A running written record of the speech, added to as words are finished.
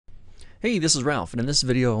Hey, this is Ralph, and in this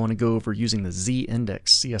video I want to go over using the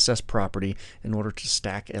z-index CSS property in order to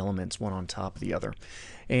stack elements one on top of the other.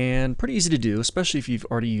 And pretty easy to do, especially if you've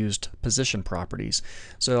already used position properties.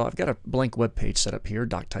 So I've got a blank web page set up here,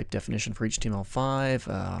 doc type definition for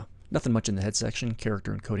HTML5, nothing much in the head section,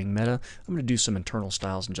 character encoding meta. I'm going to do some internal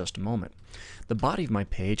styles in just a moment. The body of my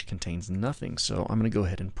page contains nothing, so I'm going to go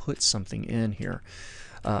ahead and put something in here.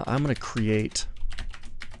 I'm going to create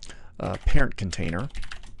a parent container.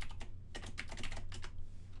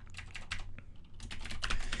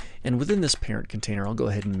 And within this parent container, I'll go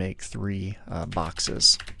ahead and make three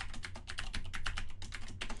boxes.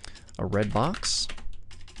 A red box,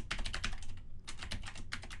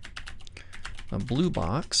 a blue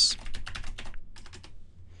box,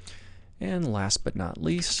 and last but not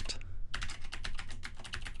least,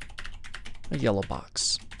 a yellow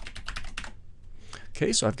box.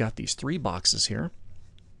 Okay, so I've got these three boxes here.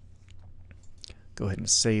 Go ahead and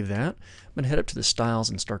save that. I'm going to head up to the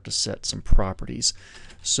styles and start to set some properties.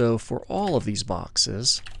 So for all of these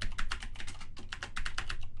boxes,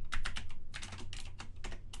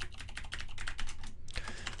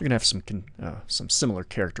 we're going to have some similar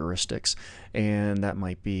characteristics, and that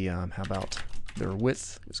might be, how about their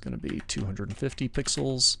width is going to be 250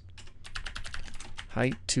 pixels,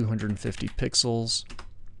 height 250 pixels,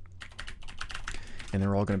 and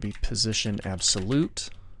they're all going to be position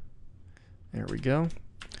absolute. There we go.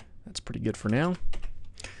 That's pretty good for now.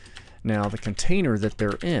 Now the container that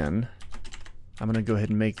they're in, I'm going to go ahead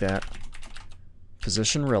and make that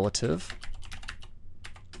position relative,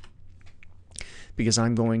 because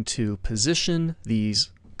I'm going to position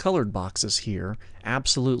these colored boxes here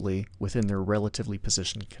absolutely within their relatively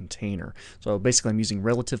positioned container. So basically I'm using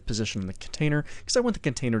relative position in the container because I want the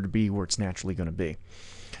container to be where it's naturally going to be.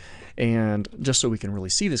 And just so we can really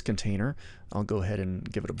see this container, I'll go ahead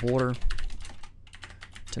and give it a border.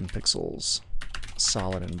 10 pixels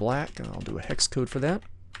solid and black, and I'll do a hex code for that.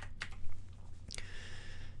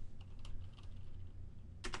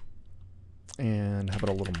 And how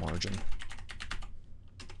about a little margin?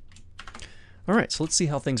 Alright, so let's see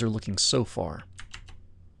how things are looking so far.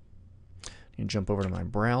 And jump over to my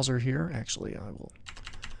browser here. Actually, I will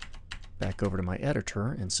back over to my editor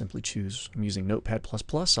and simply choose, I'm using Notepad++,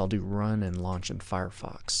 I'll do run and launch in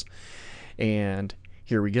Firefox. And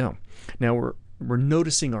here we go. Now we're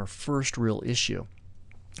noticing our first real issue.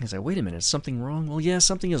 I say, wait a minute, is something wrong? Well, yeah,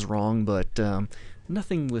 something is wrong, but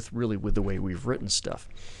nothing with the way we've written stuff.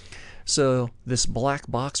 So this black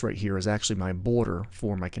box right here is actually my border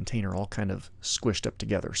for my container, all kind of squished up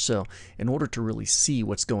together. So in order to really see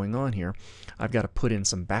what's going on here, I've got to put in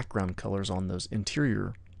some background colors on those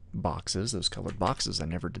interior boxes, those colored boxes. I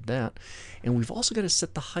never did that. And we've also got to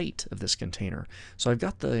set the height of this container. So I've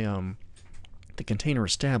got the container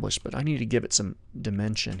established, but I need to give it some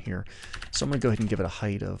dimension here. So I'm going to go ahead and give it a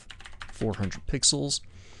height of 400 pixels.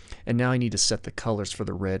 And now I need to set the colors for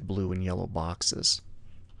the red, blue, and yellow boxes.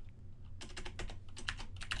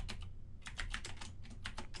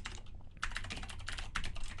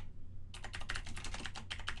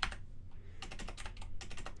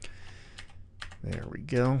 There we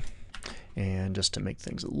go. And just to make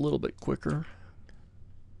things a little bit quicker,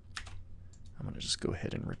 I'm going to just go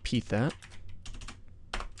ahead and repeat that.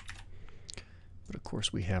 But of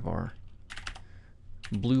course we have our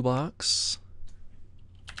blue box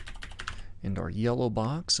and our yellow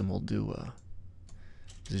box, and we'll do a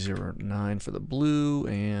 0.9 for the blue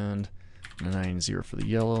and 9.0 for the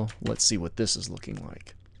yellow. Let's see what this is looking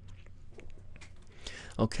like.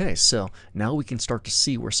 Okay, so now we can start to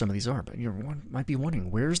see where some of these are. But you might be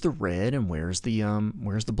wondering, where's the red and where's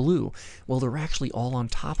the blue? Well, they're actually all on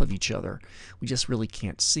top of each other. We just really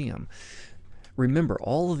can't see them. Remember,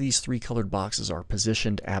 all of these three colored boxes are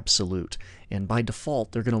positioned absolute, and by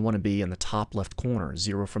default they're going to want to be in the top left corner,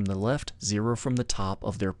 0 from the left, 0 from the top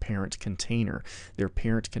of their parent container. Their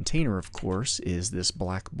parent container, of course, is this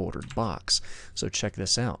black bordered box. So check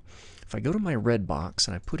this out. If I go to my red box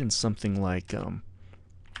and I put in something like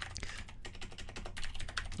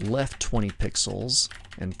left 20 pixels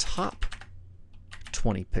and top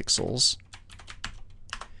 20 pixels,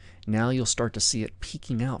 now you'll start to see it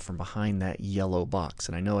peeking out from behind that yellow box.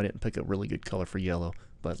 And I know I didn't pick a really good color for yellow,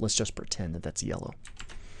 but let's just pretend that that's yellow.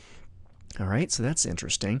 Alright, so that's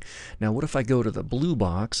interesting. Now what if I go to the blue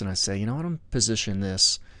box and I say, you know what, I'm going to position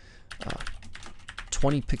this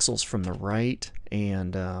 20 pixels from the right,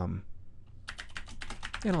 and I'll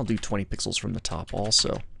do 20 pixels from the top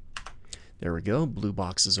also. There we go, blue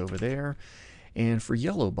box is over there. And for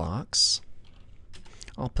yellow box,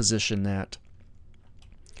 I'll position that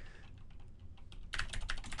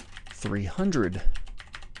 300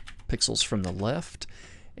 pixels from the left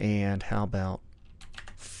And how about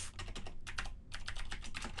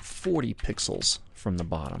 40 pixels from the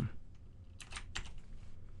bottom?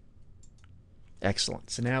 Excellent.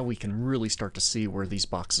 So now we can really start to see where these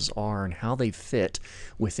boxes are and how they fit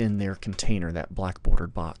within their container, that black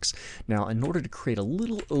bordered box. Now, in order to create a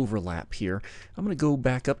little overlap here, I'm going to go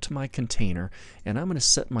back up to my container, and I'm going to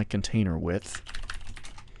set my container width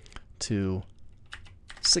to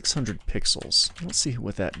 600 pixels. Let's see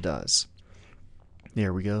what that does.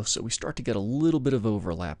 There we go. So we start to get a little bit of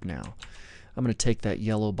overlap now. I'm going to take that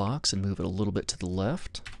yellow box and move it a little bit to the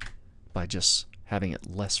left by just having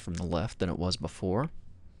it less from the left than it was before.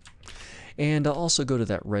 And I'll also go to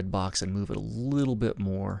that red box and move it a little bit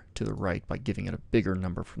more to the right by giving it a bigger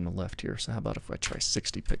number from the left here. So how about if I try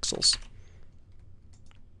 60 pixels?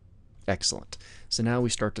 Excellent. So now we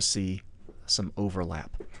start to see some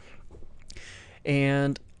overlap.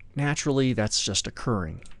 And naturally, that's just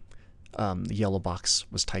occurring. The yellow box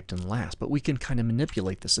was typed in last, but we can kind of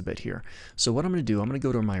manipulate this a bit here. So what I'm going to do, I'm going to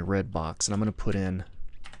go to my red box and I'm going to put in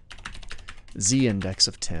z-index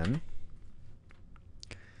of 10,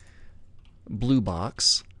 blue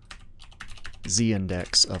box,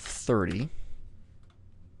 z-index of 30,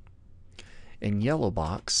 and yellow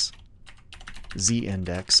box,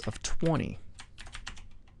 z-index of 20.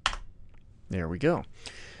 There we go.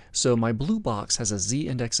 So my blue box has a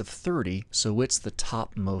z-index of 30, so it's the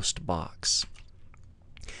topmost box.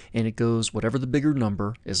 And it goes, whatever the bigger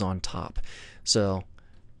number is on top. So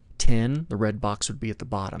 10, the red box would be at the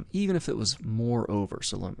bottom, even if it was more over.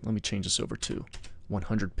 So let me change this over to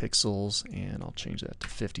 100 pixels, and I'll change that to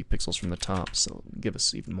 50 pixels from the top, so give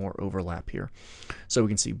us even more overlap here. So we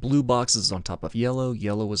can see blue box is on top of yellow,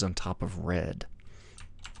 yellow is on top of red.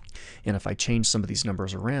 And if I change some of these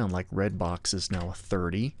numbers around, like red box is now a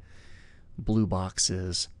 30, blue box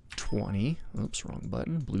is 20, oops, wrong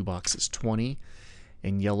button, blue box is 20,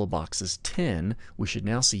 and yellow box is 10, we should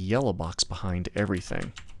now see yellow box behind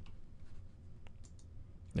everything.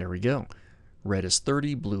 There we go. Red is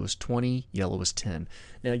 30, blue is 20, yellow is 10.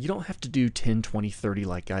 Now you don't have to do 10, 20, 30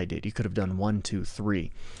 like I did. You could have done 1, 2,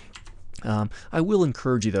 3. I will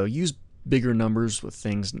encourage you though, use bigger numbers with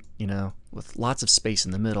things, you know, with lots of space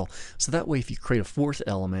in the middle. So that way if you create a fourth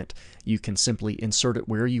element, you can simply insert it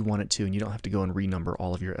where you want it to and you don't have to go and renumber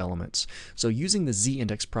all of your elements. So using the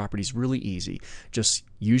z-index property is really easy. Just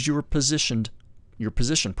use your position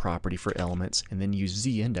property for elements and then use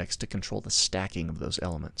z-index to control the stacking of those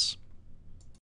elements.